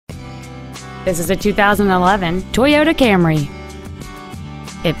This is a 2011 Toyota Camry.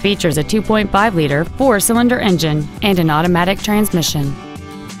 It features a 2.5-liter four-cylinder engine and an automatic transmission.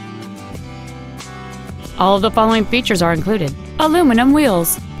 All of the following features are included: aluminum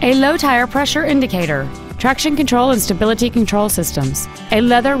wheels, a low tire pressure indicator, traction control and stability control systems, a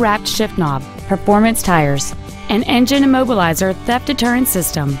leather-wrapped shift knob, performance tires, an engine immobilizer theft deterrent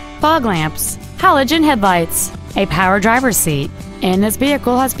system, fog lamps, halogen headlights, a power driver's seat, and this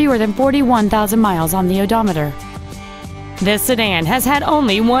vehicle has fewer than 41,000 miles on the odometer. This sedan has had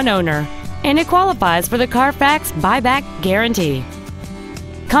only one owner, and it qualifies for the Carfax buyback guarantee.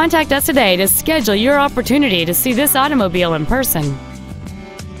 Contact us today to schedule your opportunity to see this automobile in person.